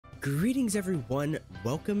Greetings everyone,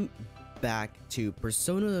 welcome back to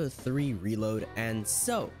Persona 3 Reload. And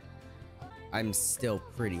so, I'm still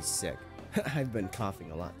pretty sick. I've been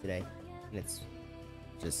coughing a lot today, and it's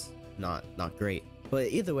just not great. But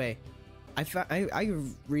either way, I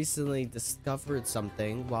recently discovered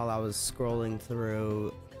something while I was scrolling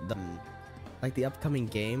through the upcoming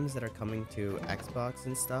games that are coming to Xbox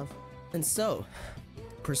and stuff. And so,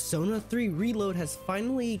 Persona 3 Reload has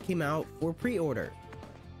finally came out for pre-order.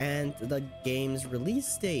 And the game's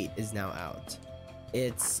release date is now out.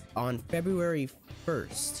 It's on February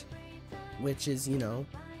 1st, which is, you know,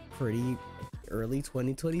 pretty early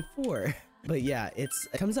 2024. But yeah, it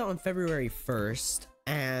comes out on February 1st,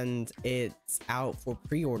 and it's out for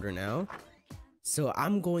pre-order now. So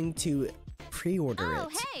I'm going to pre-order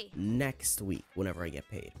it next week whenever I get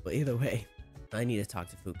paid. But either way, I need to talk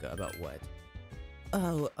to Fuka about what.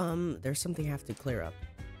 Oh, there's something I have to clear up.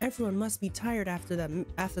 Everyone must be tired after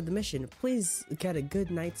the mission. Please get a good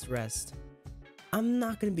night's rest. I'm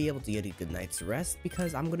not gonna be able to get a good night's rest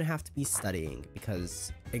because I'm gonna have to be studying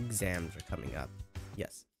because exams are coming up.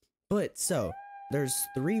 Yes. But so there's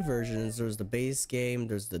 3 versions. There's the base game,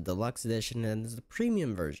 there's the deluxe edition, and there's the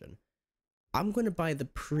premium version. I'm gonna buy the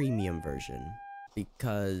premium version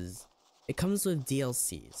because it comes with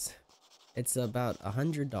DLCs. It's about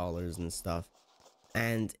 $100 and stuff,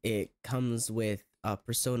 and it comes with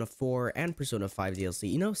Persona 4 and Persona 5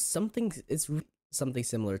 DLC. You know, it's something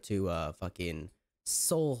similar to fucking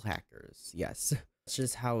Soul Hackers. Yes, that's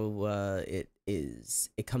just how it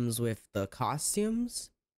is. It comes with the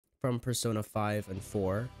costumes from Persona 5 and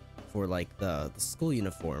 4 for like the school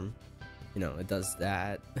uniform. You know, it does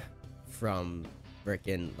that from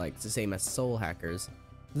freaking like the same as Soul Hackers.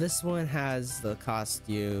 This one has the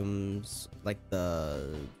costumes, like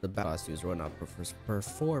the battle costumes run up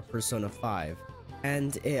for Persona 5.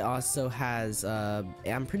 And it also has,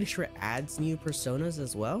 I'm pretty sure it adds new personas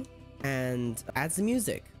as well, and adds the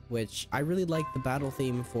music, which I really like the battle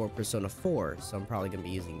theme for Persona 4, so I'm probably going to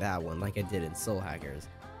be using that one like I did in Soul Hackers.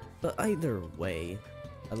 But either way,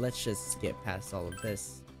 let's just skip past all of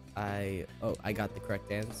this. I got the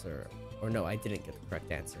correct answer. Or no, I didn't get the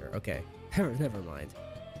correct answer. Okay, never mind.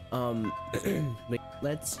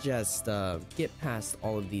 Let's just get past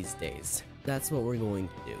all of these days. That's what we're going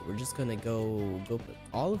to do. We're just gonna go put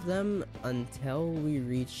all of them until we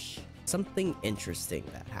reach something interesting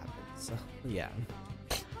that happens. So yeah.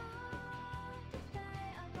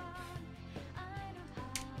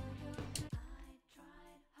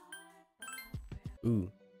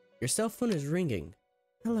 Ooh, your cell phone is ringing.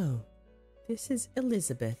 Hello, this is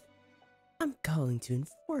Elizabeth. I'm calling to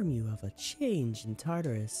inform you of a change in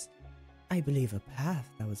Tartarus. I believe a path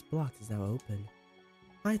that was blocked is now open.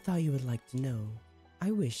 I thought you would like to know.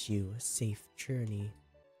 I wish you a safe journey.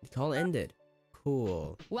 The call ended.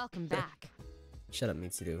 Cool. Welcome back. Shut up,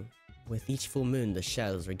 Mitsuru. With each full moon, the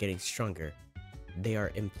shadows are getting stronger. They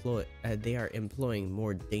are employing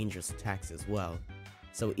more dangerous attacks as well.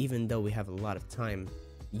 So even though we have a lot of time,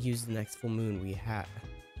 use the next full moon we have.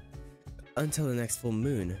 Until the next full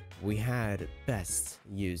moon, we had best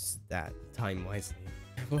use that time wisely.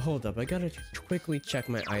 Well, hold up, I gotta quickly check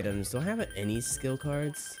my items. Do I have any skill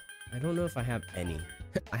cards? I don't know if I have any.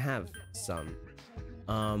 I have some.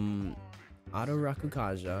 Auto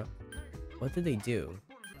Rakukaja. What did they do?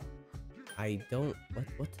 I don't...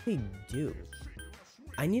 What did they do?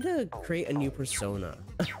 I need to create a new persona.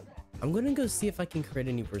 I'm gonna go see if I can create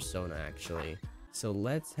a new persona, actually. So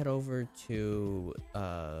let's head over to,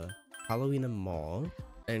 Halloween Mall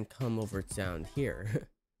and come over down here.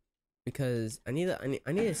 Because I need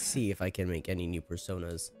to see if I can make any new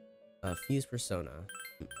personas. Fuse persona,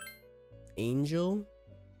 Angel,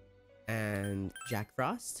 and Jack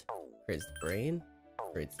Frost creates the brain,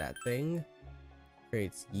 creates that thing,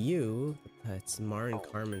 creates you. That's Mar and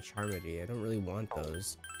Carmen Charmity. I don't really want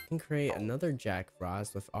those. I can create another Jack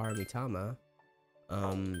Frost with Aramitama.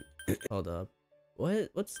 Hold up.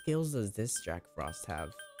 What skills does this Jack Frost have?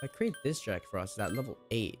 If I create this Jack Frost at level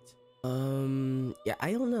 8. Yeah,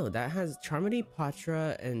 I don't know. That has Charmity,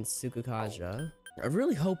 Patra, and Tsukukaja. I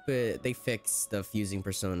really hope they fix the fusing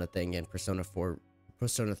persona thing in Persona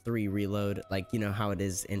 3 Reload, like, you know how it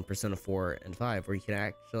is in Persona 4 and 5, where you can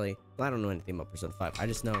actually, well, I don't know anything about Persona 5. I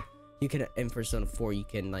just know you can, in Persona 4, you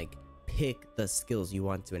can like pick the skills you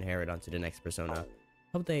want to inherit onto the next persona.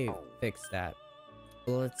 Hope they fix that.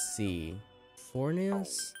 Let's see.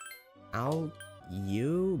 Fornius,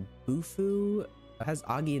 Yu, Bufu has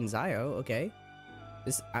Agi and Zayo. Okay,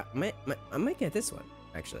 this I might get this one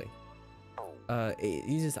actually. It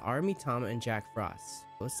uses Aramitama and Jack Frost.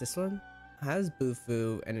 What's this one? Has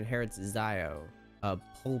Bufu and inherits Zayo.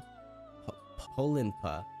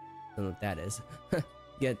 Polinpa. Don't know what that is.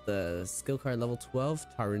 Get the skill card level 12,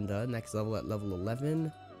 Tarunda, next level at level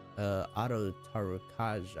 11, Auto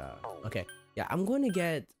Tarukaja. Okay, yeah, I'm going to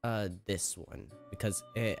get this one because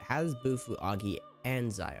it has Bufu, Agi,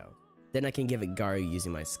 and Zayo. Then I can give it Garu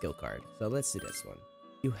using my skill card. So let's do this one.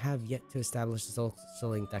 You have yet to establish a social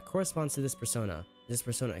link that corresponds to this persona. Is this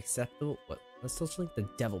persona acceptable? What? A social link? The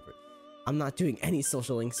devil. I'm not doing any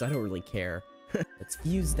social links, so I don't really care. Let's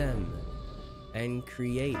fuse them and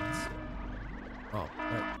create. Oh,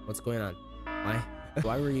 what's going on?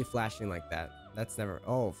 Why were you flashing like that? That's never.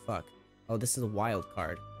 Oh, fuck. Oh, this is a wild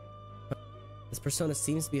card. This persona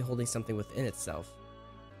seems to be holding something within itself.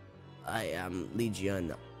 I am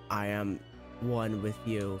Legion. I am one with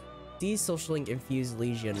you. See social link infuse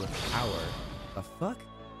Legion with power. The fuck?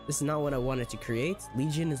 This is not what I wanted to create.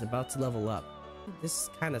 Legion is about to level up. This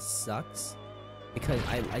kind of sucks because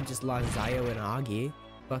I just lost Zayo and Agi.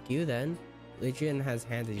 Fuck you then. Legion has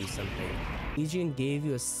handed you something. Legion gave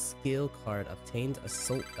you a skill card, obtained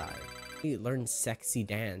assault die. You learn sexy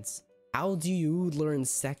dance. How do you learn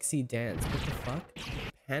sexy dance? What the fuck?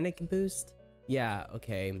 Panic boost? Yeah,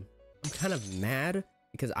 okay. I'm kind of mad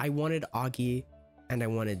because I wanted Agi and I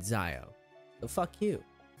wanted Zayo. So fuck you.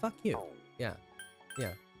 Fuck you. Yeah.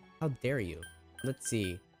 Yeah. How dare you? Let's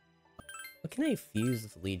see. What can I fuse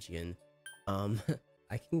with Legion?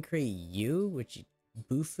 I can create you, which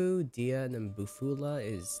Bufu, Dia, and then Bufula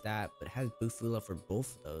is that, but it has Bufula for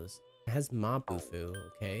both of those. It has Ma Bufu,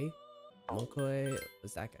 okay? Mokoi,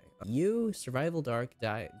 what's that guy? You, Survival Dark,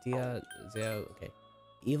 Dia, Zeo, okay.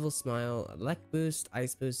 Evil Smile, Elect Boost,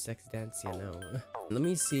 Ice Boost, Sex Dance, yeah, no. Let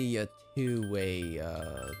me see a two-way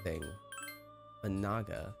thing. A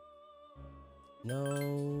Naga.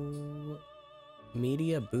 No.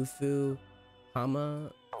 Media, Bufu,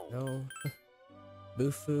 Hama, no.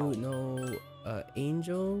 Bufu, no.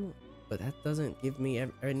 Angel, but that doesn't give me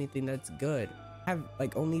anything that's good. I have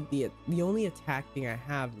like only the only attack thing I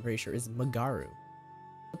have, I'm pretty sure, is Magaru.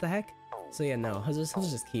 What the heck? So yeah, no, I'll just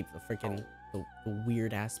keep the freaking the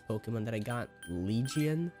weird ass Pokemon that I got.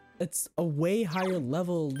 Legion. It's a way higher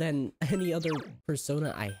level than any other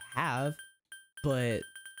persona I have, but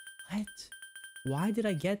what? Why did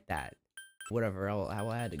I get that? Whatever,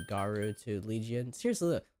 I'll add Garu to Legion. Seriously,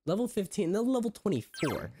 look, level 15, no, level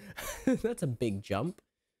 24. That's a big jump.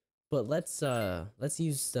 But let's learn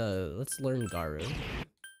Garu.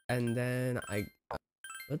 And then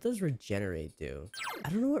what does Regenerate do? I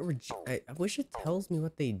don't know what I wish it tells me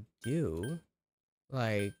what they do.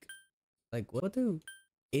 Like what do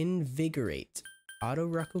Invigorate? Auto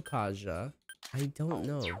Rakukaja. I don't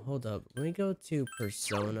know. Hold up. Let me go to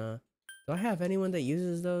Persona. Do I have anyone that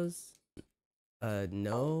uses those?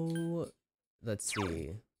 No. Let's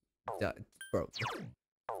see. Bro.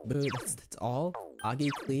 Boo, that's all? Agi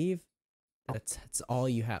Cleave? That's all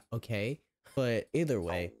you have. Okay. But either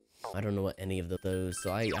way, I don't know what any of those,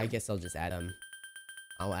 so I guess I'll just add them.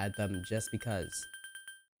 I'll add them just because.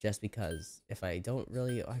 Just because. If I don't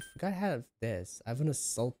really... I forgot to have this. I have an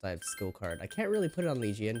Assault Dive skill card. I can't really put it on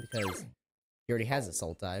Legion because he already has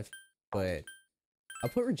Assault Dive. But I'll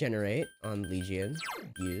put Regenerate on Legion.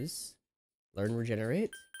 Use. Learn Regenerate.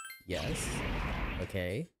 Yes.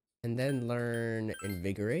 Okay. And then learn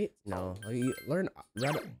Invigorate. No. Learn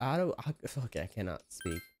Auto... Okay, I cannot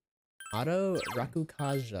speak. Auto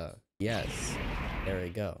Rakukaja. Yes. There we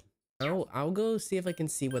go. I'll go see if I can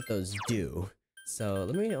see what those do. So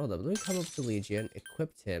let me hold up. Let me come up to Legion,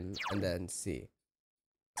 equipped him, and then see.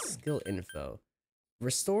 Skill info.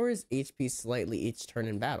 Restores HP slightly each turn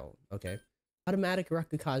in battle. Okay. Automatic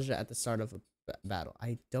Rakukaja at the start of a battle.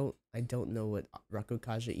 I don't know what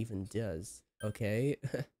Rakukaja even does. Okay.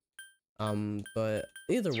 But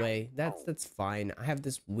either way, that's fine. I have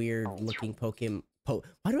this weird looking Pokemon.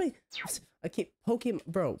 Why do I keep Pokemon,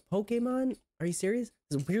 bro? Pokemon? Are you serious?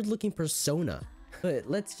 It's a weird looking persona. But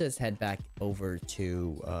let's just head back over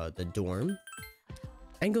to the dorm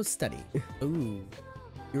and go study. Ooh,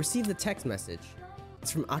 you received the text message.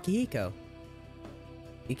 It's from Akihiko.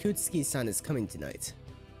 Ikutsuki-san is coming tonight.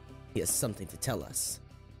 He has something to tell us.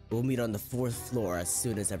 We'll meet on the 4th floor as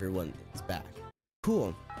soon as everyone is back.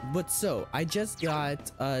 Cool. But so, I just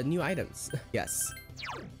got new items. Yes.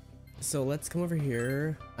 So let's come over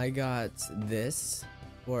here. I got this.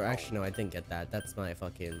 Or actually, no, I didn't get that. That's my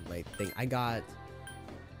fucking, thing. I got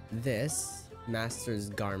this. Master's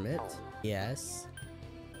Garment. Yes.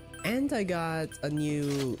 And I got a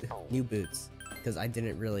new boots. Because I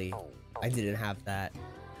didn't have that.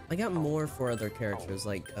 I got more for other characters,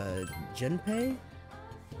 like, Junpei?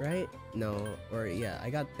 Right? No, or yeah, I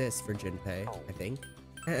got this for Junpei, I think.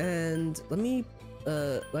 And let me,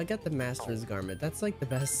 I got the Master's Garment. That's like the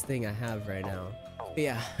best thing I have right now. But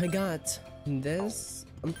yeah, I got this.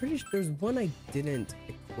 I'm pretty sure there's one I didn't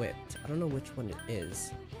equip. I don't know which one it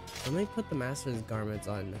is. Let me put the master's garments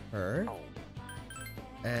on her.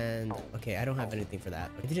 And okay, I don't have anything for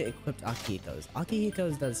that. I didn't equip Akihiko's.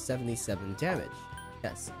 Akihiko's does 77 damage.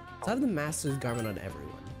 Yes. So I have the master's garment on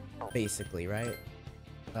everyone, basically, right?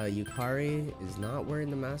 Yukari is not wearing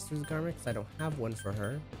the master's garment because I don't have one for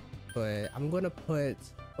her. But I'm gonna put,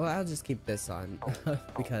 well, I'll just keep this on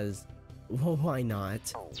because, well, why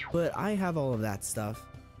not? But I have all of that stuff.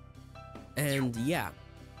 And yeah,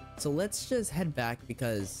 so let's just head back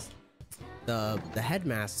because the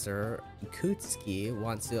headmaster, Kutsuki,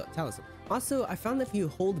 wants to tell us. Also, I found that if you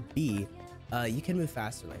hold B, you can move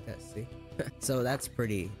faster like this, see? So that's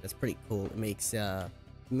pretty cool. It makes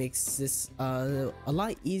this a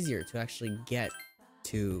lot easier to actually get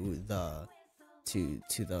to the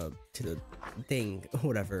thing,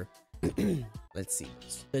 whatever. Let's see.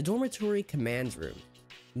 The dormitory command room.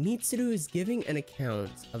 Mitsuru is giving an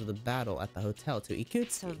account of the battle at the hotel to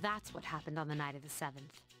Ikutsuki. So that's what happened on the night of the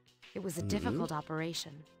 7th. It was a difficult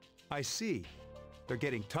operation. I see. They're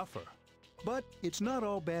getting tougher. But it's not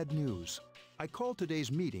all bad news. I called today's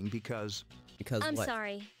meeting because I'm what?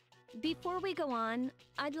 sorry. Before we go on,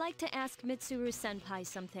 I'd like to ask Mitsuru-senpai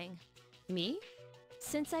something. Me?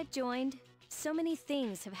 Since I've joined, so many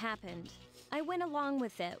things have happened. I went along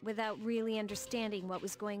with it without really understanding what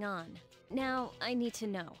was going on. Now, I need to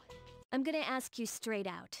know. I'm gonna ask you straight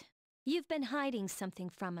out. You've been hiding something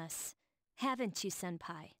from us, haven't you,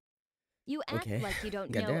 senpai? You act like you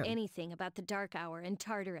don't know anything about the Dark Hour and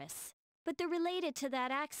Tartarus. But they're related to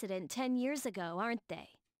that accident 10 years ago, aren't they?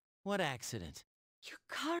 What accident? Your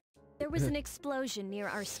car... There was an explosion near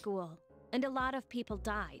our school, and a lot of people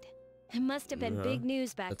died. It must have been big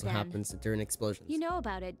news back then. That's what happens during explosions. You know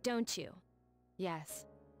about it, don't you? Yes.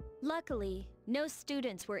 Luckily, no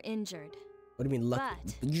students were injured. What do you mean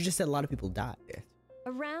lucky? But you just said a lot of people died.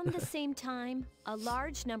 Around the same time, a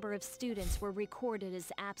large number of students were recorded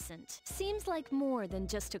as absent. Seems like more than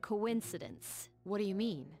just a coincidence. What do you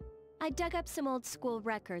mean? I dug up some old school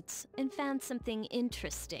records and found something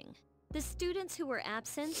interesting. The students who were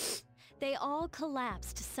absent, they all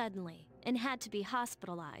collapsed suddenly and had to be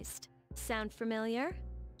hospitalized. Sound familiar?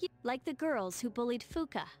 Like the girls who bullied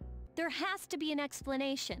Fuka. There has to be an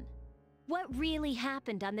explanation. What really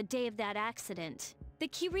happened on the day of that accident? The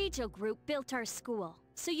Kirijo group built our school,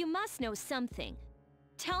 so you must know something.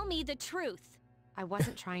 Tell me the truth. I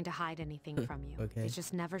wasn't trying to hide anything from you. Okay. It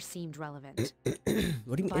just never seemed relevant.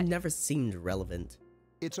 What do you mean? It never seemed relevant.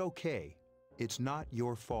 it's okay. It's not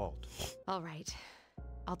your fault. All right.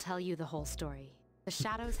 I'll tell you the whole story. The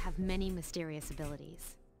shadows have many mysterious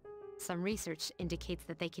abilities. Some research indicates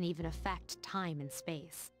that they can even affect time and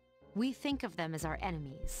space. We think of them as our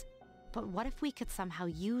enemies. But what if we could somehow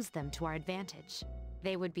use them to our advantage?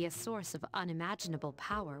 They would be a source of unimaginable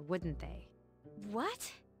power, wouldn't they?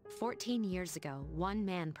 What? 14 years ago, one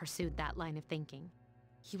man pursued that line of thinking.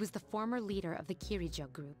 He was the former leader of the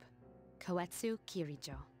Kirijo group, Koetsu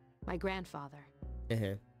Kirijo, my grandfather.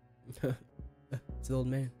 It's an old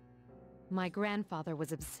man. My grandfather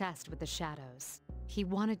was obsessed with the shadows. He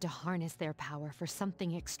wanted to harness their power for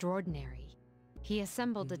something extraordinary. He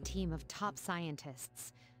assembled a team of top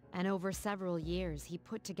scientists, and over several years, he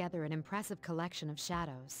put together an impressive collection of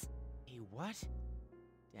shadows. Hey, what?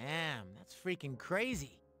 Damn, that's freaking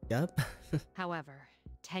crazy. Yup. However,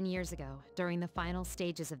 10 years ago, during the final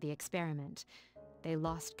stages of the experiment, they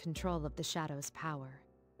lost control of the shadow's power.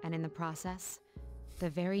 And in the process, the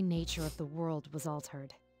very nature of the world was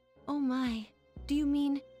altered. Oh my. Do you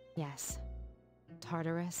mean... Yes.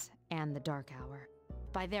 Tartarus and the Dark Hour.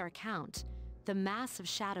 By their account, the mass of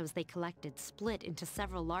shadows they collected split into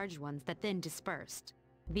several large ones that then dispersed.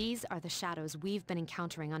 These are the shadows we've been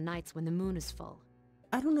encountering on nights when the moon is full.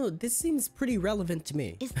 I don't know, this seems pretty relevant to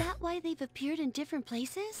me. Is that why they've appeared in different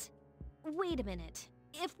places? Wait a minute.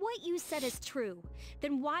 If what you said is true,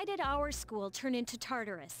 then why did our school turn into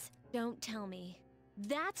Tartarus? Don't tell me.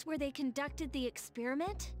 That's where they conducted the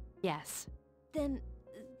experiment? Yes. Then,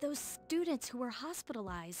 those students who were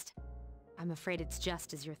hospitalized... I'm afraid it's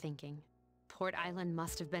just as you're thinking. Port Island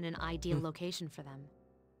must have been an ideal location for them.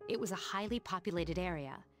 It was a highly populated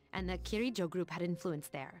area, and the Kirijo group had influence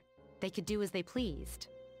there. They could do as they pleased.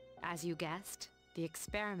 As you guessed, the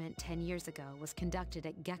experiment 10 years ago was conducted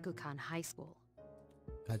at Gekukan High School.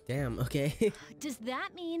 God damn, okay. Does that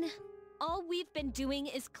mean all we've been doing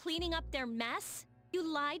is cleaning up their mess? You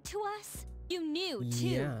lied to us? You knew, too,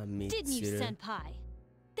 Yeah, didn't you, Mitsuru. Senpai?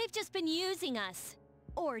 They've just been using us.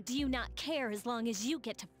 Or do you not care as long as you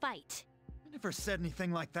get to fight? I never said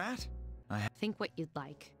anything like that. Think what you'd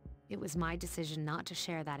like. It was my decision not to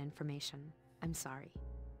share that information. I'm sorry.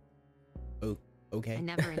 Oh, okay. I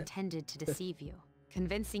never intended to deceive you.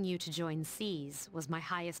 Convincing you to join C's was my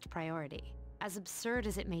highest priority. As absurd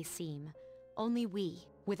as it may seem, only we,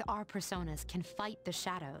 with our personas, can fight the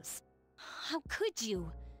shadows. How could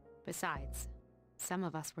you? Besides, some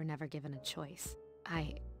of us were never given a choice.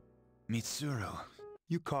 Mitsuru.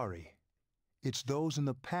 Yukari, it's those in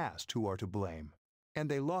the past who are to blame, and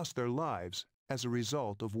they lost their lives as a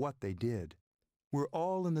result of what they did. We're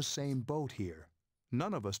all in the same boat here.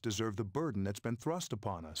 None of us deserve the burden that's been thrust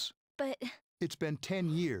upon us. But... It's been 10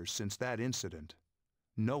 years since that incident.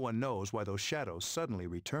 No one knows why those shadows suddenly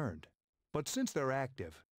returned. But since they're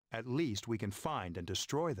active, at least we can find and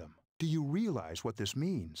destroy them. Do you realize what this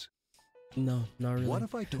means? No, not really. What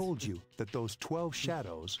if I told you that those 12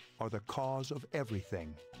 shadows are the cause of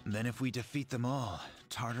everything? Then if we defeat them all,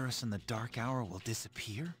 Tartarus and the Dark Hour will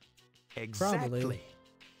disappear? Exactly. Probably.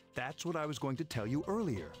 That's what I was going to tell you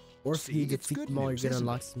earlier. Or if you See, it's defeat good them all, you're news, gonna isn't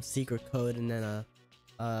unlock it? some secret code, and then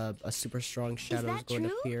a super strong shadow is that going to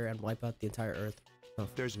true? appear and wipe out the entire Earth. Oh,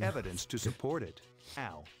 There's no. evidence to support it.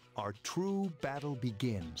 Now, our true battle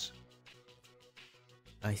begins.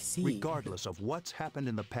 I see. Regardless of what's happened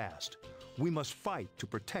in the past, we must fight to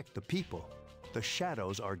protect the people. The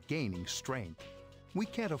shadows are gaining strength. We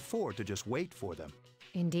can't afford to just wait for them.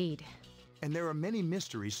 Indeed. And there are many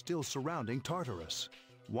mysteries still surrounding Tartarus.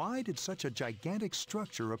 Why did such a gigantic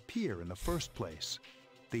structure appear in the first place?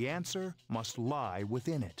 The answer must lie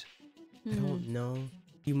within it. I don't know.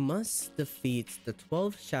 You must defeat the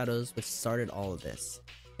 12 shadows which started all of this.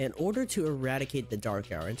 In order to eradicate the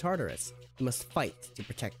Dark Hour in Tartarus, you must fight to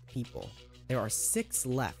protect the people. There are 6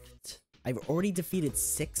 left. I've already defeated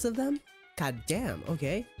 6 of them? God damn,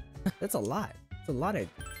 okay. That's a lot. That's a lot I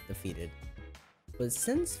defeated. But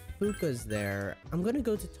since Fuka's there, I'm gonna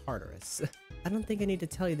go to Tartarus. I don't think I need to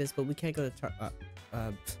tell you this, but we can't go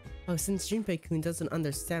to since Junpei-kun doesn't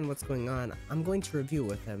understand what's going on, I'm going to review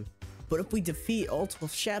with him. But if we defeat all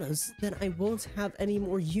 12 shadows, then I won't have any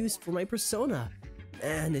more use for my persona.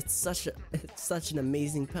 Man, it's such an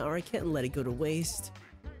amazing power, I can't let it go to waste.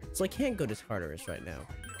 So I can't go to Tartarus right now.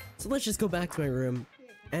 So let's just go back to my room,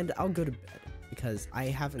 and I'll go to bed, because I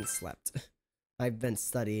haven't slept. I've been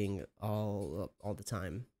studying all the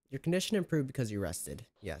time. Your condition improved because you rested.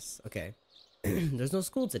 Yes, okay. There's no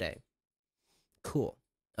school today. Cool.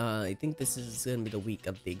 I think this is gonna be the week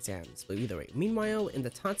of the exams, but either way. Meanwhile, in the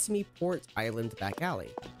Tatsumi Port Island back alley.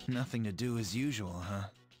 Nothing to do as usual,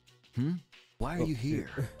 huh? Why are you here?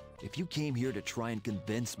 If you came here to try and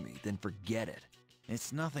convince me, then forget it.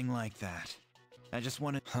 It's nothing like that. I just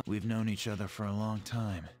wanted... We've known each other for a long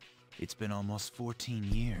time. It's been almost 14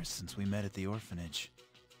 years since we met at the orphanage.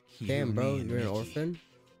 Damn, You, bro, me, and you're an Mickey. orphan?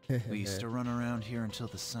 We used to run around here until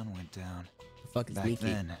the sun went down. The fuck is Back Miki?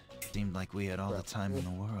 then, seemed like we had all the time in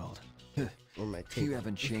the world. Or my table. You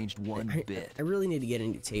haven't changed one bit. I really need to get a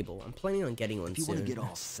new table. I'm planning on getting one If you soon. want to get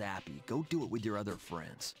all sappy, go do it with your other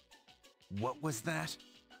friends. What was that?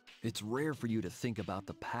 It's rare for you to think about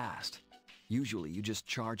the past. Usually you just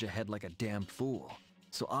charge ahead like a damn fool.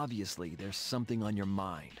 So obviously there's something on your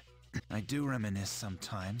mind. I do reminisce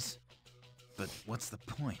sometimes. But what's the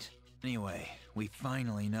point? Anyway, we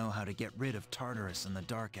finally know how to get rid of Tartarus in the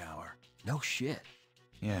Dark Hour. No shit.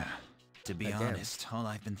 Yeah. To be Damn. honest, all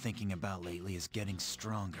I've been thinking about lately is getting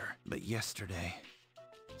stronger. But yesterday,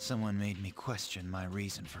 someone made me question my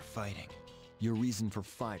reason for fighting. Your reason for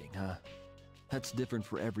fighting, huh? That's different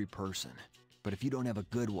for every person. But if you don't have a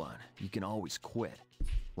good one, you can always quit.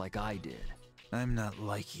 Like I did. I'm not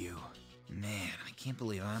like you. Man, I can't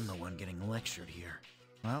believe I'm the one getting lectured here.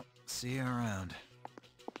 Well, see you around.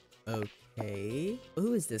 Okay.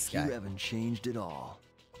 Who is this guy? You haven't changed at all.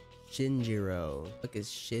 Shinjiro. Look at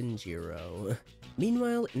Shinjiro.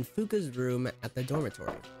 Meanwhile, in Fuka's room at the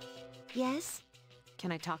dormitory. Yes?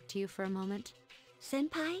 Can I talk to you for a moment?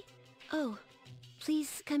 Senpai? Oh,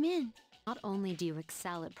 please come in. Not only do you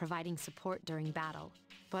excel at providing support during battle,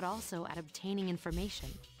 but also at obtaining information.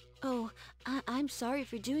 Oh, I'm sorry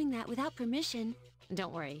for doing that without permission.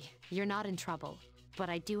 Don't worry, you're not in trouble. But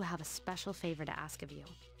I do have a special favor to ask of you.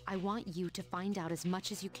 I want you to find out as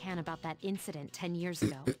much as you can about that incident 10 years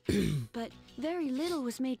ago. But very little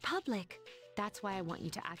was made public. That's why I want you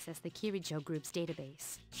to access the Kirijo Group's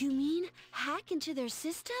database. You mean hack into their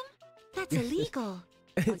system? That's illegal.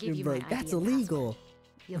 I'll give you my ID That's and illegal. password.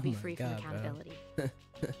 You'll Oh be my free God, from bro. accountability.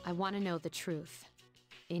 I want to know the truth.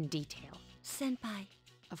 In detail. Senpai,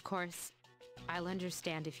 Of course, I'll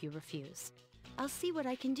understand if you refuse. I'll see what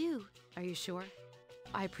I can do. Are you sure?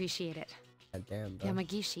 I appreciate it. God damn, bro.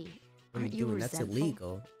 Yamagishi, What are aren't you you doing? That's resentful?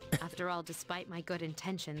 illegal. After all, despite my good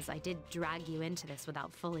intentions, I did drag you into this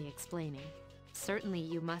without fully explaining. Certainly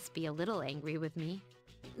you must be a little angry with me.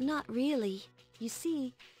 Not really. You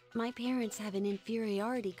see, my parents have an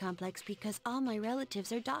inferiority complex because all my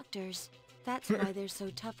relatives are doctors. That's why they're so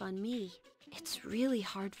tough on me. It's really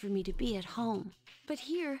hard for me to be at home. But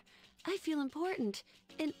here, I feel important,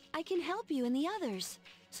 and I can help you and the others.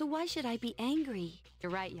 So why should I be angry?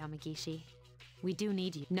 You're right, Yamagishi. We do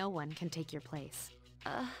need you. No one can take your place.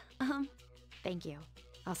 Thank you.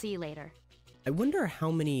 I'll see you later. I wonder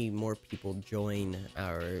how many more people join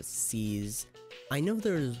our C's. I know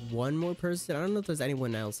there's one more person. I don't know if there's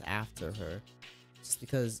anyone else after her. Just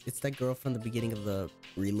because it's that girl from the beginning of the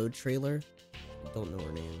Reload trailer. I don't know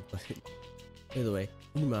her name, but either way.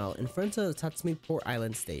 Meanwhile, in front of Tatsumi Port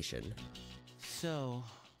Island Station. So,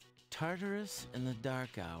 Tartarus and the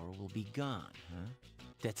Dark Hour will be gone, huh?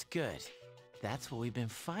 That's good. That's what we've been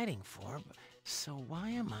fighting for, so why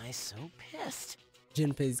am I so pissed?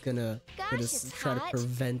 Junpei's gonna It's try to hot,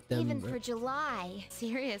 prevent them. even for July.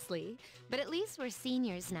 Seriously, but at least we're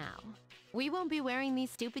seniors now. We won't be wearing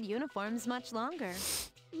these stupid uniforms much longer.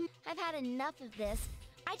 I've had enough of this.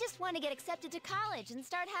 I just want to get accepted to college and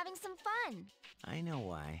start having some fun. I know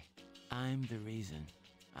why. I'm the reason.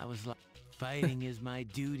 I was like, fighting is my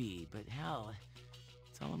duty, but hell,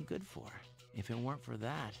 it's all I'm good for. If it weren't for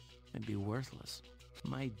that, I'd be worthless.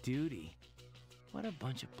 My duty? What a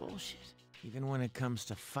bunch of bullshit. Even when it comes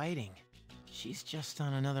to fighting, she's just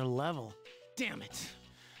on another level. Damn it.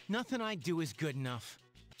 Nothing I do is good enough.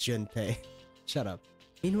 Junpei, shut up.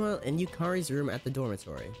 Meanwhile, in Yukari's room at the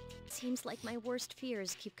dormitory. Seems like my worst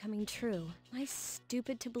fears keep coming true. Am I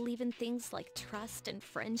stupid to believe in things like trust and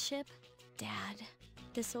friendship? Dad,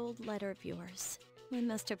 this old letter of yours. I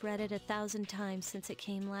must have read it 1,000 times since it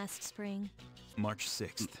came last spring. March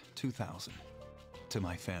 6th, 2000. To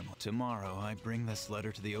my family. Tomorrow, I bring this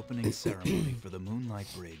letter to the opening ceremony for the Moonlight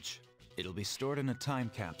Bridge. It'll be stored in a time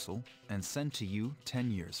capsule and sent to you 10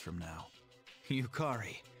 years from now.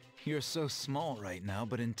 Yukari, you're so small right now,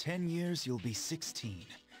 but in 10 years, you'll be 16.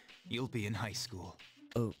 You'll be in high school.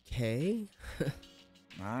 Okay.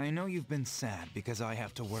 I know you've been sad because I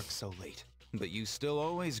have to work so late, but you still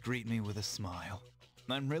always greet me with a smile.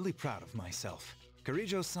 I'm really proud of myself.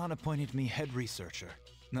 Karijo-san appointed me head researcher.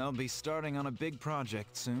 I'll be starting on a big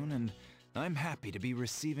project soon, and I'm happy to be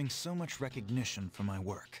receiving so much recognition for my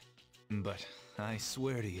work. But I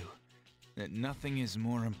swear to you that nothing is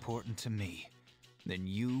more important to me than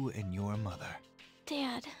you and your mother.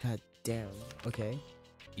 Dad. God damn. Okay.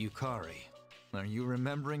 Yukari, are you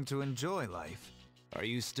remembering to enjoy life? Are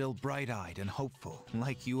you still bright-eyed and hopeful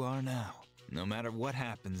like you are now? No matter what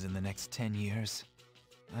happens in the next 10 years,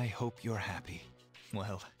 I hope you're happy.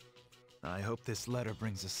 Well, I hope this letter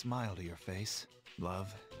brings a smile to your face.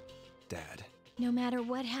 Love, Dad. No matter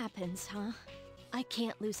what happens, huh? I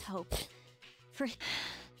can't lose hope.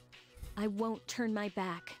 I won't turn my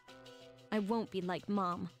back. I won't be like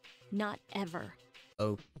Mom. Not ever.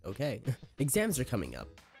 Oh, okay. Exams are coming up.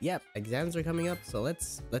 Yep, exams are coming up, so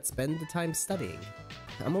let's spend the time studying.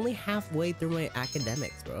 I'm only halfway through my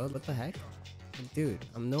academics, bro. What the heck? Dude,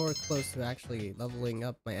 I'm nowhere close to actually leveling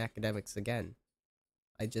up my academics again.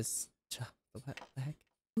 What the heck?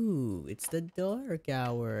 Ooh, it's the Dark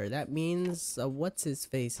Hour. That means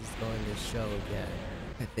what's-his-face is going to show again.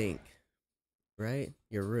 I think. Right?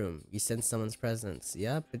 Your room. You sense someone's presence.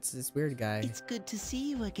 Yep, it's this weird guy. It's good to see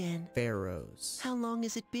you again. Pharaohs. How long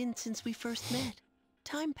has it been since we first met?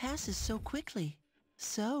 Time passes so quickly.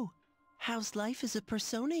 So, how's life as a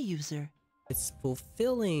Persona user? It's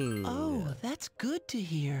fulfilling. Oh, that's good to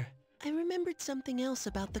hear. I remembered something else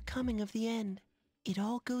about the coming of the end. It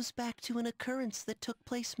all goes back to an occurrence that took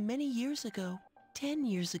place many years ago. 10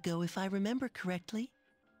 years ago, if I remember correctly.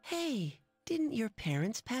 Hey, didn't your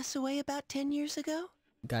parents pass away about 10 years ago?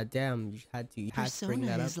 Goddamn, you had to bring that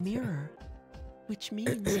Persona up. is a mirror, which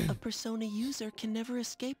means a Persona user can never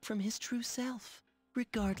escape from his true self.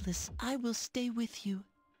 Regardless, I will stay with you,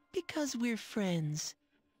 because we're friends.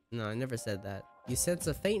 No, I never said that. You sense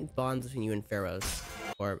a faint bond between you and Pharaohs.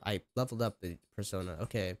 Or I leveled up the Persona.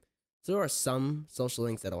 Okay. So there are some social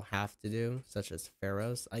links that I'll have to do, such as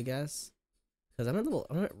Pharaohs, I guess. Because I'm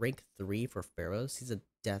at rank 3 for Pharaohs. He's a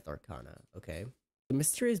Death Arcana, okay? The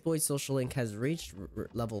Mysterious Boy social link has reached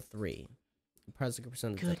level 3.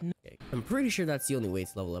 Persona. Okay. I'm pretty sure that's the only way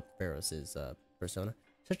to level up Pharaohs' persona.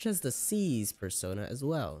 Such as the C's persona as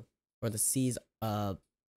well. Or the C's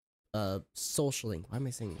social link. Why am I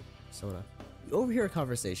saying persona? You overhear a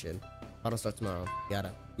conversation. Finals start tomorrow.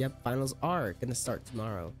 Yada. Yep, finals are gonna start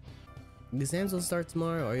tomorrow. Exams will start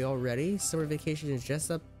tomorrow. Are you all ready? Summer vacation is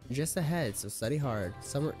just ahead, so study hard.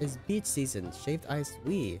 Summer is beach season. Shaved ice,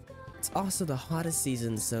 It's also the hottest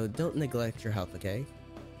season, so don't neglect your health, okay?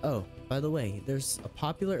 Oh, by the way, there's a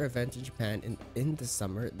popular event in Japan in the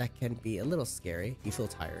summer that can be a little scary. You feel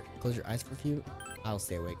tired. Close your eyes for a few. I'll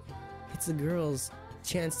stay awake. It's a girl's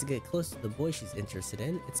chance to get close to the boy she's interested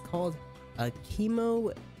in. It's called a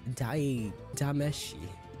Kimo Dameshi.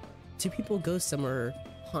 Two people go somewhere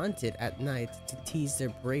haunted at night to tease their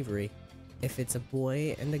bravery. If it's a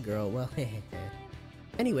boy and a girl, well,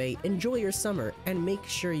 Anyway, enjoy your summer and make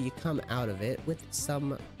sure you come out of it with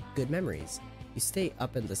some good memories. You stay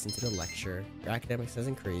up and listen to the lecture. Your academics has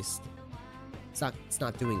increased. It's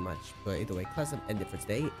not doing much, but either way, class ended for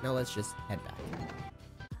today. Now let's just head back.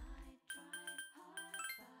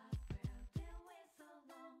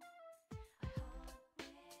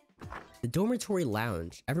 The dormitory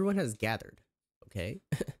lounge. Everyone has gathered. Okay.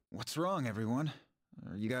 What's wrong, everyone?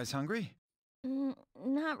 Are you guys hungry?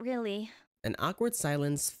 Not really. An awkward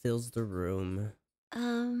silence fills the room.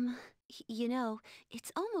 You know,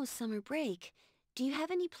 it's almost summer break. Do you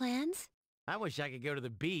have any plans? I wish I could go to the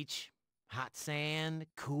beach. Hot sand,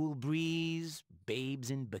 cool breeze,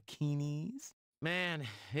 babes in bikinis. Man,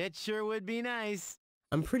 it sure would be nice.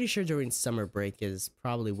 I'm pretty sure during summer break is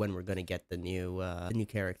probably when we're gonna get the new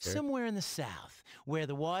character. Somewhere in the south, where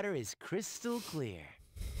the water is crystal clear.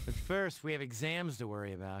 But first, we have exams to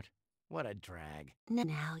worry about. What a drag.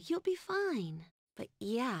 Now, you'll be fine. But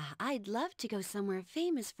yeah, I'd love to go somewhere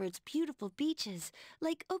famous for its beautiful beaches,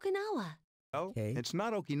 like Okinawa. Oh, Okay. it's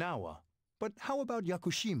not Okinawa. But how about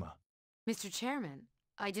Yakushima? Mr. Chairman,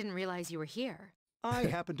 I didn't realize you were here. I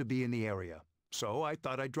happen to be in the area, so I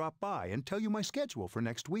thought I'd drop by and tell you my schedule for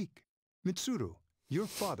next week. Mitsuru, your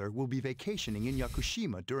father will be vacationing in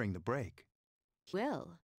Yakushima during the break. Will.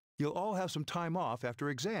 You'll all have some time off after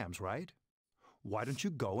exams, right? Why don't you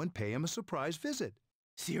go and pay him a surprise visit?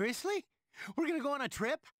 Seriously? We're gonna go on a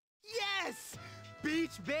trip? Yes!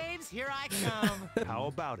 Beach babes, here I come! How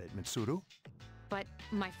about it, Mitsuru? But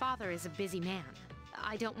my father is a busy man.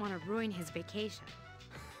 I don't want to ruin his vacation.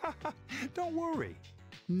 Don't worry.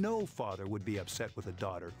 No father would be upset with a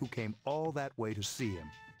daughter who came all that way to see him.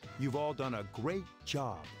 You've all done a great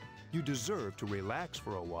job. You deserve to relax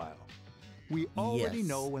for a while. We already Yes.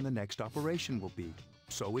 know when the next operation will be,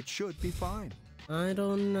 so it should be fine. I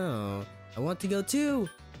don't know. I want to go too.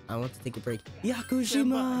 I want to take a break.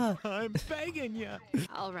 Yakushima! I'm begging ya!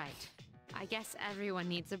 All right. I guess everyone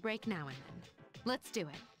needs a break now and then. Let's do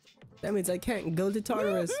it. That means I can't go to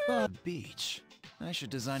Tartarus. Fuck. Beach. I should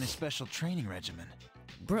design a special training regimen.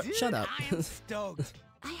 Bro, Dude, shut up. I am stoked!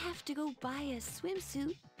 I have to go buy a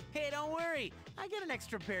swimsuit. Hey, don't worry. I got an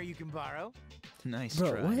extra pair you can borrow. Nice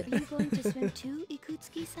Bro, try. what? Are you going to swim too,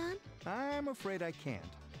 Ikutsuki-san? I'm afraid I can't.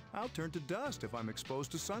 I'll turn to dust if I'm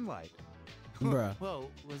exposed to sunlight. Bruh. Whoa,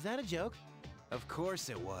 was that a joke? Of course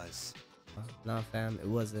it was. Nah, fam, it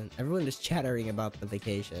wasn't. Everyone is chattering about the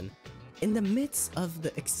vacation. In the midst of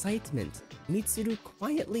the excitement, Mitsuru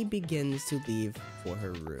quietly begins to leave for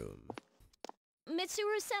her room.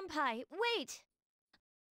 Mitsuru-senpai, wait!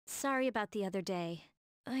 Sorry about the other day.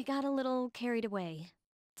 I got a little carried away.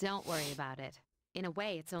 Don't worry about it. In a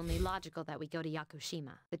way, it's only logical that we go to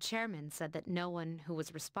Yakushima. The chairman said that no one who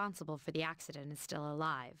was responsible for the accident is still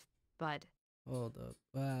alive. But Hold up.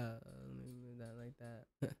 Wow, let me move that like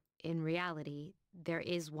that. in reality, there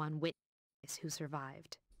is one witness who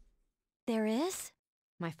survived. There is?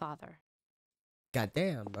 My father.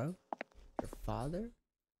 Goddamn, bro. Your father?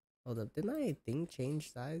 Hold up, didn't my thing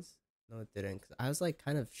change size? No, it didn't. 'Cause I was like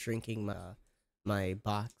kind of shrinking my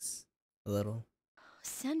box a little,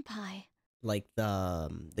 Senpai. like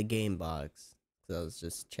the game box. So I was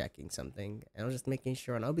just checking something, and I was just making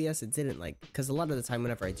sure on OBS it didn't like, because a lot of the time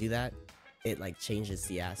whenever I do that, it like changes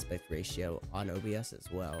the aspect ratio on OBS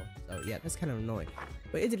as well. So yeah, that's kind of annoying,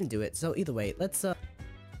 but it didn't do it. So either way, let's come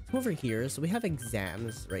over here. So we have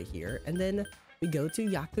exams right here, and then we go to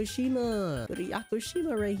Yakushima. Go to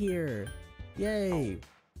Yakushima right here. Yay!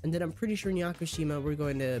 And then I'm pretty sure in Yakushima we're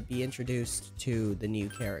going to be introduced to the new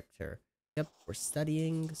character. Yep, we're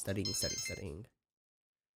studying.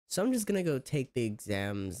 So I'm just gonna go take the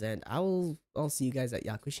exams, and I'll see you guys at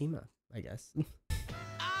Yakushima, I guess.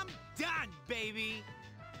 I'm done, baby!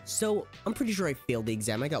 So I'm pretty sure I failed the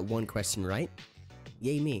exam. I got one question right.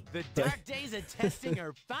 Yay me. The dark days of testing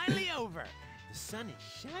are finally over. The sun is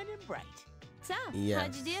shining bright. So, Yes.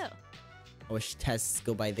 how'd you do? I wish tests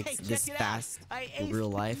go by Hey, this check it out. fast I in aced real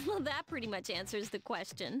life. Well, that pretty much answers the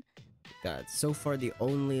question. God, so far the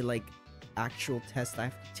only like actual test I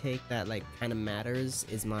have to take that like kind of matters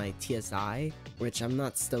is my TSI, which I'm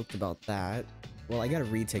not stoked about that. Well, I gotta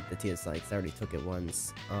retake the TSI because I already took it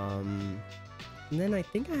once. And then I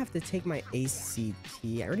think I have to take my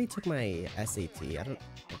ACT. I already took my SAT. I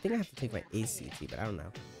think I have to take my ACT, but I don't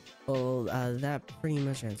know. Well, that pretty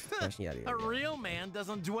much answers the question. Yeah, A real man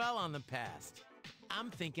doesn't dwell on the past. I'm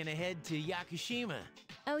thinking ahead to Yakushima.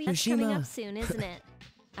 Oh, yeah, it's coming up soon, isn't it?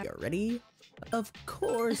 You ready? Of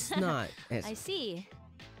course not. I see.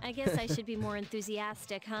 I guess I should be more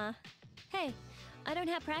enthusiastic, huh? Hey, I don't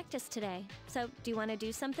have practice today, so do you want to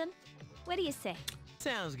do something? What do you say?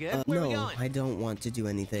 Sounds good. Where are we no, going? I don't want to do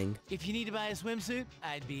anything. If you need to buy a swimsuit,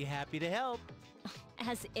 I'd be happy to help.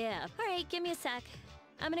 As if. All right, give me a sec.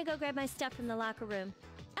 I'm gonna go grab my stuff from the locker room.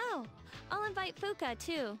 Oh, I'll invite Fuka,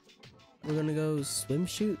 too. We're gonna go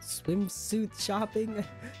swimsuit shopping.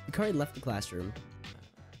 Yukari left the classroom.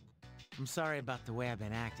 I'm sorry about the way I've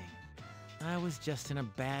been acting. I was just in a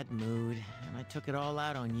bad mood, and I took it all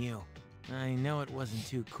out on you. I know it wasn't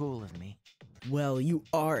too cool of me. Well, you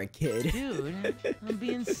are a kid. Dude, I'm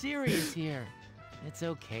being serious here. It's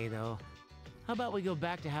okay, though. How about we go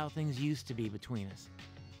back to how things used to be between us?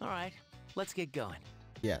 All right, let's get going.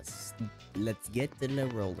 Yes, let's get the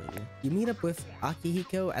rolling. You meet up with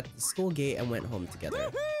Akihiko at the school gate and went home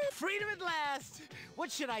together. Freedom at last!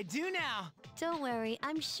 What should I do now? Don't worry,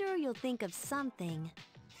 I'm sure you'll think of something.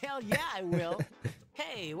 Hell yeah, I will.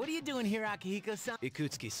 Hey, what are you doing here, Akihiko-san?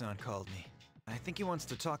 Ikutsuki-san called me. I think he wants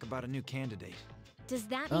to talk about a new candidate. Does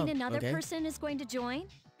that mean another person is going to join?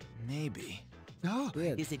 Maybe. Oh,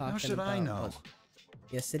 how should I know?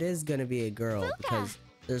 Yes, it is gonna be a girl because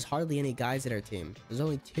there's hardly any guys in our team. There's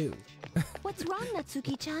only 2. What's wrong,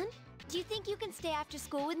 Natsuki-chan? Do you think you can stay after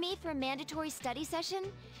school with me for a mandatory study session?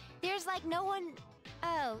 There's like no one...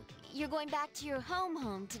 Oh, you're going back to your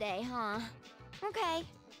home today, huh? Okay,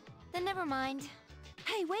 then never mind.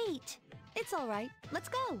 Hey, wait! It's alright. Let's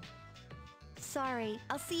go. Sorry,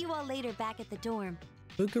 I'll see you all later back at the dorm.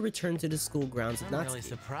 Fuka returned to the school grounds with I'm Natsuki. really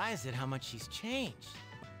surprised at how much she's changed.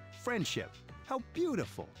 Friendship. How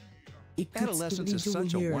beautiful. Ikutsuki, Adolescence is what are you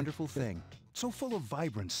such doing a here? wonderful thing. So full of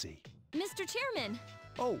vibrancy. Mr. Chairman!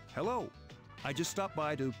 Oh, hello. I just stopped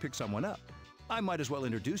by to pick someone up. I might as well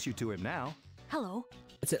introduce you to him now. Hello.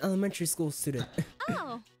 It's an elementary school student.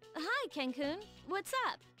 Oh, hi, Ken-kun. What's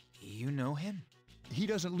up? You know him? He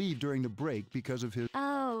doesn't leave during the break because of his...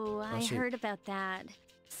 Oh, I heard about that.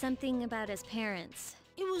 Something about his parents.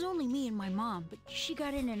 It was only me and my mom, but she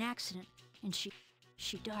got in an accident, and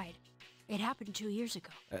she died. It happened 2 years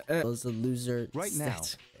ago. Was a loser. Right now,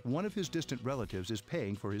 one of his distant relatives is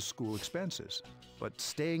paying for his school expenses. But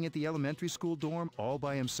staying at the elementary school dorm all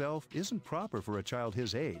by himself isn't proper for a child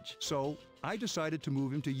his age. So I decided to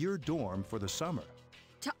move him to your dorm for the summer.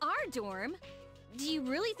 To our dorm? Do you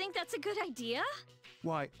really think that's a good idea?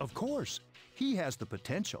 Why, of course. He has the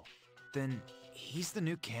potential. Then he's the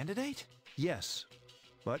new candidate? Yes.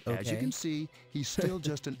 But as you can see, he's still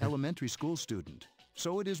just an elementary school student.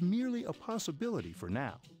 So it is merely a possibility for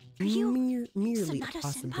now. Are you merely a Sanada-senpai?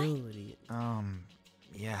 possibility.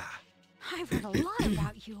 Yeah. I've read a lot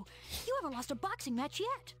about you. You haven't lost a boxing match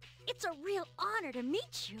yet. It's a real honor to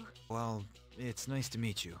meet you. Well, it's nice to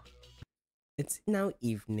meet you. It's now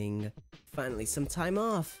evening. Finally, some time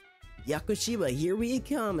off. Yakushima, here we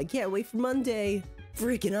come. I can't wait for Monday.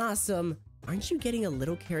 Freaking awesome. Aren't you getting a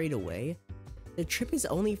little carried away? The trip is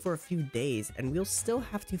only for a few days, and we'll still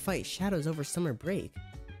have to fight shadows over summer break.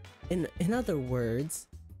 In other words,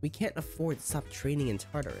 we can't afford to stop training in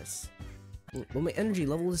Tartarus. Well, my energy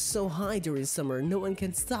level is so high during summer, no one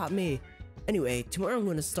can stop me. Anyway, tomorrow I'm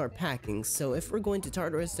going to start packing, so if we're going to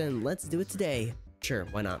Tartarus, then let's do it today. Sure,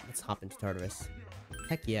 why not? Let's hop into Tartarus.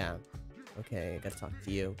 Heck yeah. Okay, I gotta talk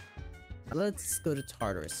to you. Let's go to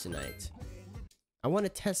Tartarus tonight. I want to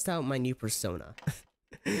test out my new persona.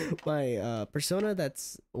 My persona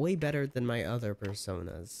that's way better than my other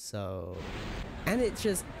personas, so... And it's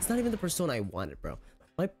not even the persona I wanted, bro.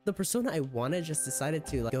 The persona I wanted just decided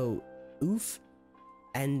to like, go oof,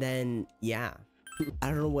 and then, yeah. I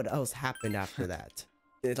don't know what else happened after that.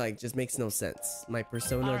 It like just makes no sense. My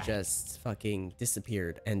persona just fucking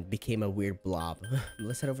disappeared and became a weird blob.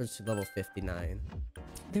 Let's head over to level 59.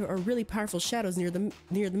 There are really powerful shadows near the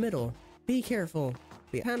middle. Be careful.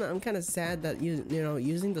 I'm kind of sad that you know,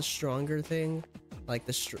 using the stronger thing, like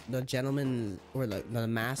the gentleman or the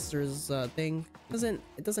master's thing,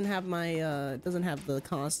 it doesn't have my it doesn't have the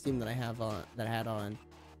costume that I had on.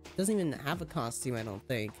 It doesn't even have a costume, I don't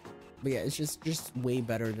think. But yeah, it's just way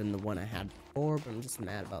better than the one I had before, but I'm just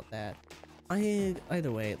mad about that.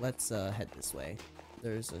 Either way, let's head this way.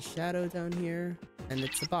 There's a shadow down here, and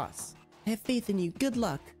it's the boss. I have faith in you. Good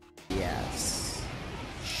luck. Yes.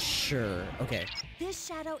 Sure. Okay. This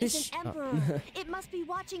shadow is an emperor. It must be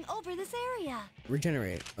watching over this area.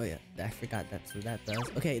 Regenerate. Oh yeah, I forgot that's what that does.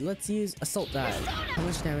 Okay, let's use assault dive. How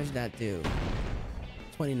much damage did that do?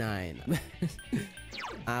 29.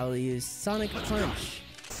 I'll use sonic punch.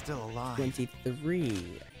 still alive.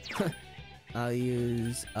 23. I'll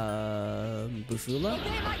use Bufula.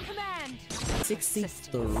 Obey my command!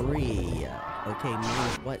 63. Okay,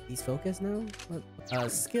 what? He's focused now?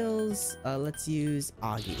 What? Skills. Let's use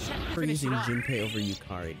Agi. We're using Junpei over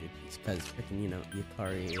Yukari because freaking, you know,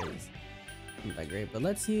 Yukari is not that great. But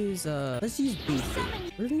let's use Beefy.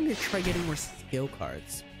 We're gonna try getting more skill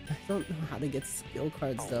cards. I don't know how to get skill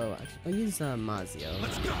cards though. I'll use Mazio.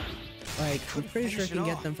 Like, I'm pretty sure I can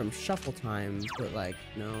get them from Shuffle Time, but like,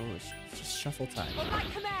 no, it's just Shuffle Time. On my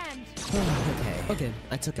command! Okay,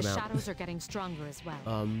 I took him The out. shadows are getting stronger as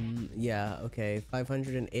well. Yeah, okay,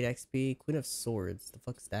 508 XP, Queen of Swords, the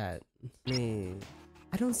fuck's that? Man,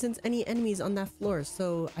 I don't sense any enemies on that floor,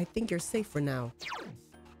 so I think you're safe for now.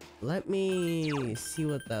 Let me see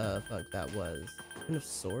what the fuck that was. Queen of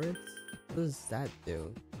Swords? What does that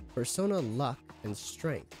do? Persona, Luck, and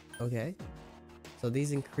Strength, okay. So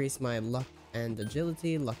these increase my luck and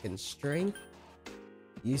agility, luck and strength.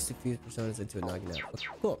 Used to fuse personas into a Nagina. Okay,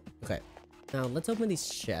 cool. Okay. Now let's open these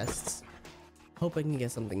chests. Hope I can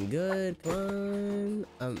get something good. Come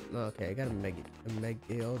on. Okay, I got a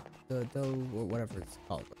Megio or whatever it's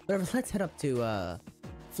called. Whatever, let's head up to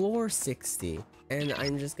floor 60. And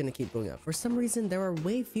I'm just gonna keep going up. For some reason there are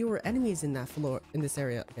way fewer enemies in that floor in this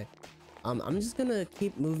area. Okay. I'm just gonna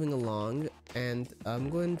keep moving along, and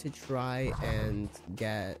I'm going to try and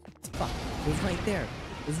get... Fuck! It was right there!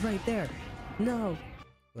 It was right there! No!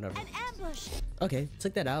 Whatever. An ambush! Okay,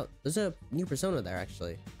 took that out. There's a new persona there,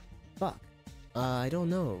 actually. Fuck. I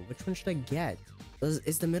don't know. Which one should I get?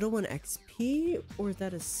 Is the middle one XP, or is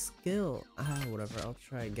that a skill? Whatever. I'll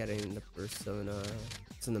try getting the persona.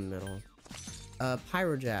 It's in the middle.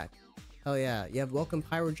 Pyrojack. Hell yeah. You have welcomed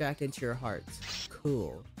Pyrojack into your hearts.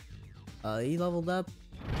 Cool. He leveled up.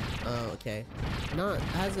 Okay.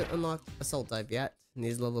 Hasn't unlocked Assault Dive yet.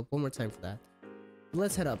 Needs to level up one more time for that.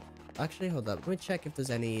 Let's head up. Actually, hold up. Let me check if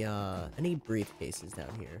there's any briefcases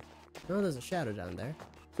down here. No, there's a shadow down there.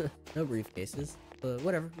 No briefcases. But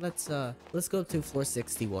whatever. Let's go up to floor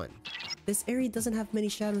 61. This area doesn't have many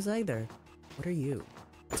shadows either. What are you?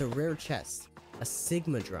 It's a rare chest. A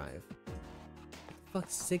Sigma Drive. What the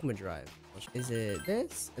fuck's Sigma Drive? Is it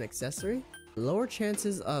this? An accessory? Lower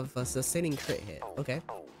chances of sustaining crit hit. Okay.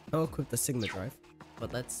 I'll equip the Sigma Drive.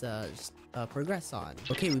 But let's just progress on.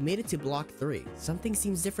 Okay, we made it to block 3. Something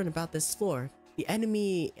seems different about this floor. The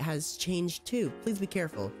enemy has changed too. Please be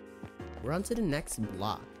careful. We're on to the next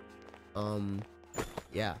block.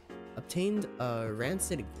 Yeah. Obtained a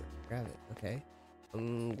Rancid. Grab it. Okay.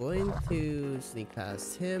 I'm going to sneak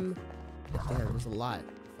past him. Damn, there's a lot.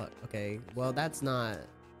 Fuck. Okay. Well, that's not...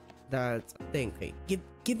 That's a thing. Okay.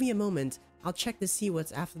 Give me a moment. I'll check to see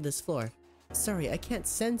what's after this floor. Sorry, I can't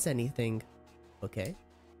sense anything. Okay.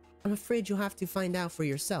 I'm afraid you'll have to find out for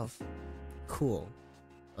yourself. Cool.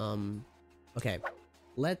 Okay.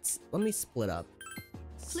 Let me split up.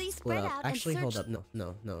 Please spread out. Actually, and hold search... up.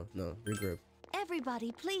 No. Regroup.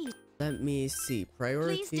 Everybody, please. Let me see.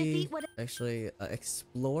 Priority. Please defeat what... Actually,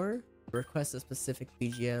 explore. Request a specific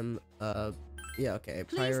BGM. Yeah, okay.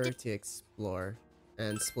 Priority explore.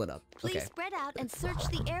 And split up. Please okay. spread out and search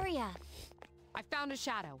the area. I found a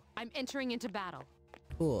shadow. I'm entering into battle.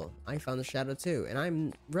 Cool. I found a shadow too, and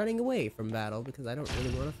I'm running away from battle because I don't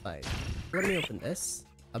really want to fight. Let me open this.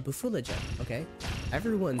 A Bufula gem. Okay.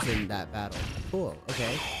 Everyone's in that battle. Cool.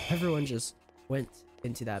 Okay. Everyone just went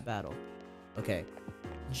into that battle. Okay.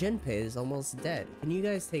 Junpei is almost dead. Can you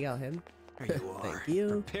guys take out him? There you are. Thank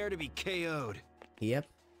you. Prepare to be KO'd. Yep.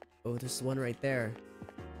 Oh, there's one right there.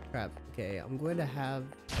 Crap. Okay, I'm gonna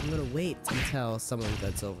wait until someone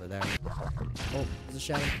gets over there. Oh, there's a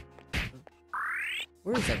shadow.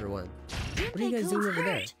 Where is everyone? What are you guys doing over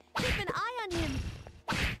there? Keep an eye on him.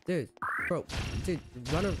 Dude,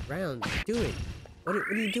 run around. Do it. What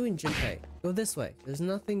are you doing, Junpei? Go this way. There's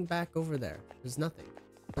nothing back over there. There's nothing.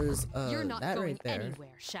 There's You're not that going right there. anywhere,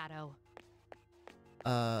 Shadow.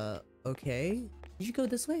 Okay. Did you go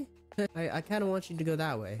this way? I kind of want you to go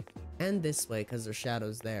that way. And this way, because there's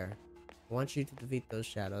shadows there. I want you to defeat those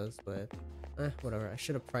shadows, but... whatever. I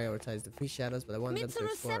should have prioritized defeat shadows, but I wanted them to Mitsuru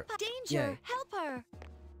explore. Senpai, danger! Yay. Help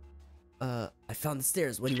her! I found the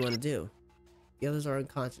stairs. What do you want to do? The others are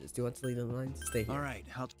unconscious. Do you want to lead in line? Stay here. Alright,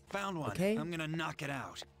 found one. Okay. I'm gonna knock it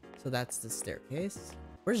out. So that's the staircase.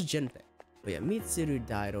 Where's Junpei? Oh yeah, Mitsuru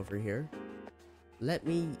died over here. Let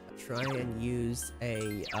me try and use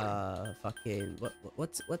a fucking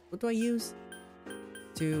what do I use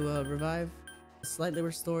to revive? Slightly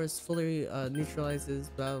restores, fully neutralizes,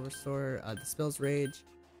 restore, dispels rage,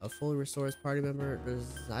 fully restores party member.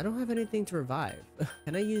 I don't have anything to revive.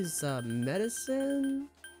 Can I use medicine?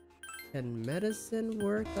 Can medicine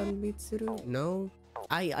work on Mitsuru? No.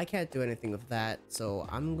 I can't do anything with that, so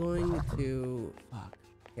I'm going to... Fuck.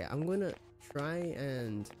 Okay, I'm going to try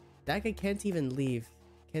and... That guy can't even leave.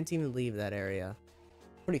 Can't even leave that area.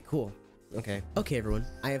 Pretty cool. Okay. Okay, everyone.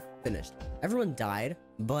 I have finished. Everyone died,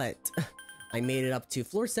 but I made it up to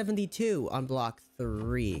floor 72 on block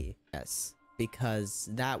 3. Yes. Because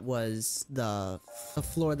that was the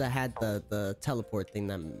floor that had the teleport thing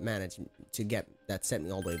that managed to get... That sent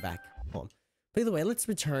me all the way back home. But either way, let's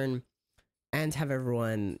return and have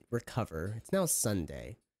everyone recover. It's now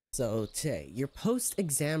Sunday. So today, your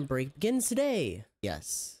post-exam break begins today.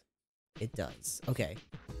 Yes, it does. Okay,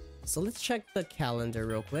 so let's check the calendar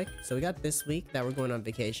real quick. So we got this week that we're going on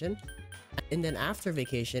vacation. And then after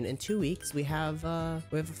vacation, in 2 weeks, we have a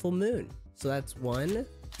full moon. So that's 1,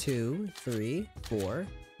 2, 3, 4,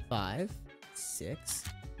 5, 6,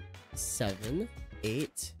 7,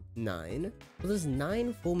 8, 9. Well, there's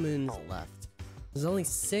 9 full moons left. There's only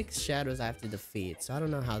 6 shadows I have to defeat, so I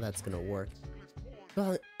don't know how that's gonna work.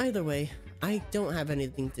 Well, either way, I don't have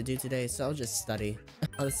anything to do today, so I'll just study.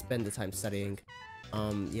 I'll just spend the time studying.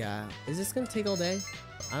 Yeah. Is this gonna take all day?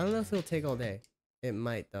 I don't know if it'll take all day. It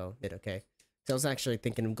might, though. Okay. So I was actually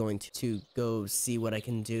thinking of going to go see what I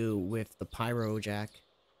can do with the Pyro Jack.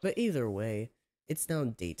 But either way, it's now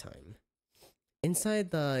daytime.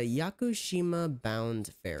 Inside the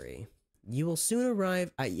Yakushima-bound ferry. You will soon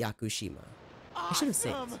arrive at Yakushima. Awesome. I should have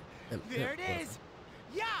said There it is!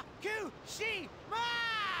 Yakushima!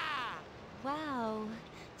 Wow,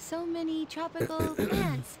 so many tropical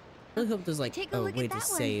plants. I hope there's like Take a a look way at to that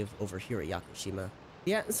one. save over here at Yakushima.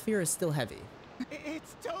 The atmosphere is still heavy.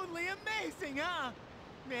 It's totally amazing, huh?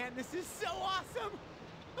 Man, this is so awesome!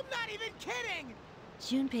 I'm not even kidding!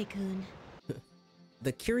 Junpei-kun.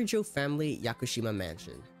 The Kirijo family Yakushima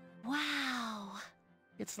mansion. Wow.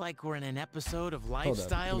 It's like we're in an episode of Hold up,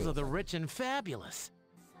 Lifestyles give me of the a Rich and Fabulous.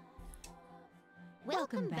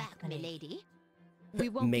 Welcome back, milady. We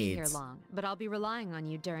won't be here Maids. long, but I'll be relying on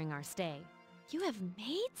you during our stay. You have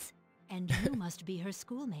maids? And you must be her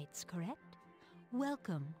schoolmates, correct?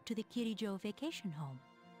 Welcome to the Kirijo vacation home.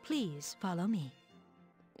 Please follow me.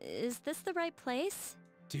 Is this the right place?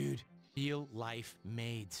 Dude, real life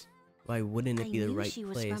maids. Why wouldn't I it be the knew right she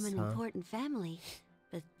was place, from an huh? important family,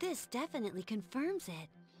 but this definitely confirms it.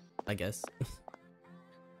 I guess.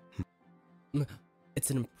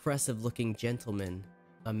 It's an impressive looking gentleman.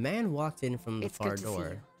 A man walked in from the It's far good to see door.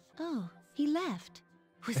 you. Oh, he left.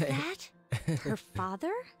 Was that? Her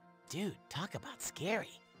father? Dude, talk about scary.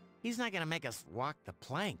 He's not gonna make us walk the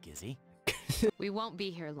plank, is he? We won't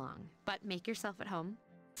be here long, but make yourself at home.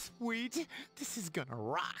 Sweet, this is gonna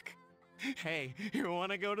rock. Hey, you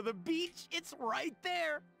wanna go to the beach? It's right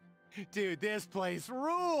there. Dude, this place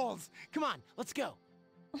rules. Come on, let's go.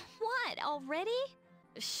 What, already?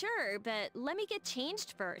 Sure, but let me get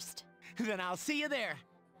changed first. Then I'll see you there.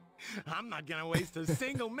 I'm not gonna waste a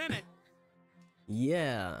single minute.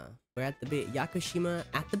 Yeah, we're at the Yakushima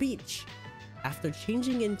at the beach. After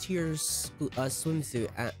changing into your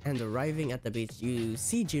swimsuit and arriving at the beach, you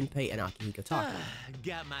see Junpei and Akihiko talking.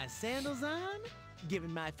 Got my sandals on,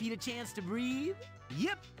 giving my feet a chance to breathe.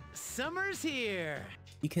 Yep, summer's here.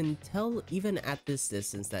 You can tell even at this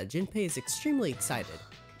distance that Junpei is extremely excited.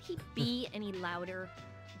 Could he be any louder?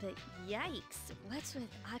 But yikes, what's with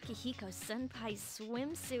Akihiko-senpai's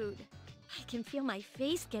swimsuit? I can feel my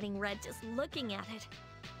face getting red just looking at it.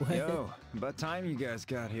 What? Yo, about time you guys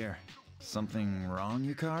got here. Something wrong,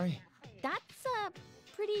 Yukari? That's a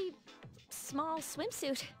pretty small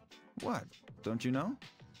swimsuit. What? Don't you know?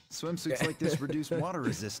 Swimsuits like this reduce water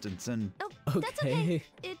resistance and... Oh, that's okay.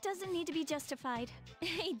 It doesn't need to be justified.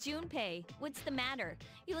 Hey, Junpei, what's the matter?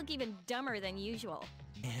 You look even dumber than usual.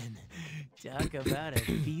 And talk about a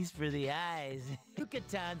feast for the eyes.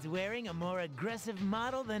 Yukatan's wearing a more aggressive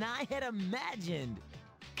model than I had imagined.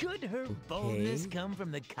 Could her boldness come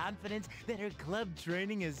from the confidence that her club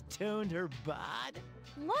training has toned her bod?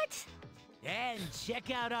 What? And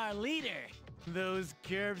check out our leader. Those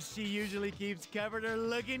curves she usually keeps covered are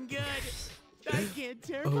looking good. I can't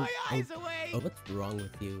tear my eyes away. Oh, what's wrong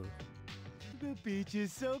with you? The beach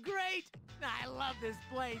is so great. I love this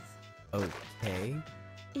place. Okay.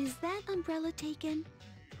 Is that umbrella taken?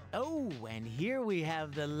 Oh, and here we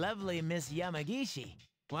have the lovely Miss Yamagishi.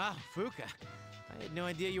 Wow, Fuka. I had no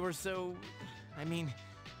idea you were so... I mean,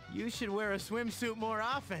 you should wear a swimsuit more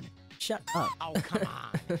often. Shut up. Oh, come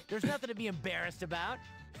on. There's nothing to be embarrassed about.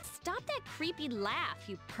 Stop that creepy laugh,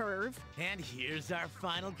 you perv. And here's our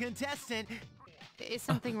final contestant. Is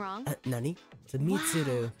something wrong? Nani? It's a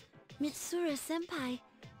Mitsuru. Wow. Mitsuru-senpai,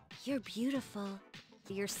 you're beautiful.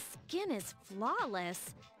 Your skin is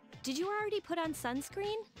flawless. Did you already put on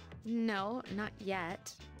sunscreen? No, not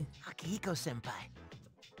yet. Akihiko-senpai,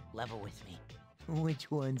 Level with me.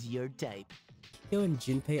 Which one's your type? Kyo and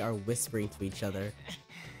Junpei are whispering to each other.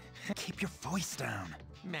 Keep your voice down.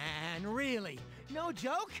 Man, really? No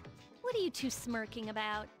joke? What are you two smirking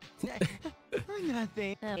about?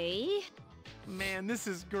 Nothing. Hey? Man, this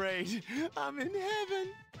is great. I'm in heaven.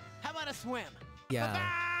 How about a swim?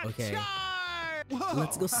 Yeah, okay. Whoa,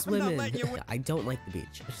 Let's go I'm not swimming. letting you win. I don't like the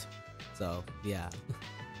beach. So, yeah.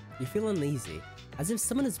 You feel uneasy, as if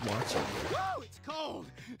someone is watching. Whoa, it's cold.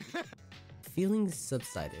 Feelings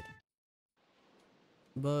subsided.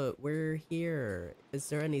 But we're here. Is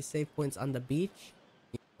there any save points on the beach?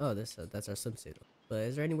 Oh, that's our swimsuit. But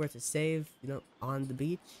is there anywhere to save, you know, on the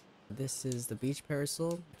beach? This is the beach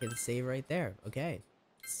parasol. You can save right there. Okay.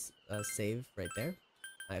 Save right there.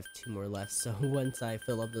 I have 2 more left, so once I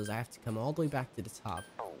fill up those, I have to come all the way back to the top.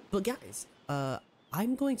 But guys,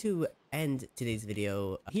 I'm going to end today's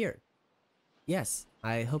video here. Yes,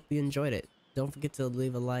 I hope you enjoyed it. Don't forget to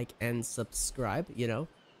leave a like and subscribe, you know.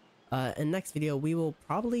 In next video, we will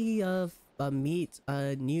probably meet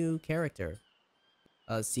a new character.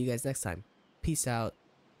 See you guys next time. Peace out,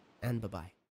 and bye-bye.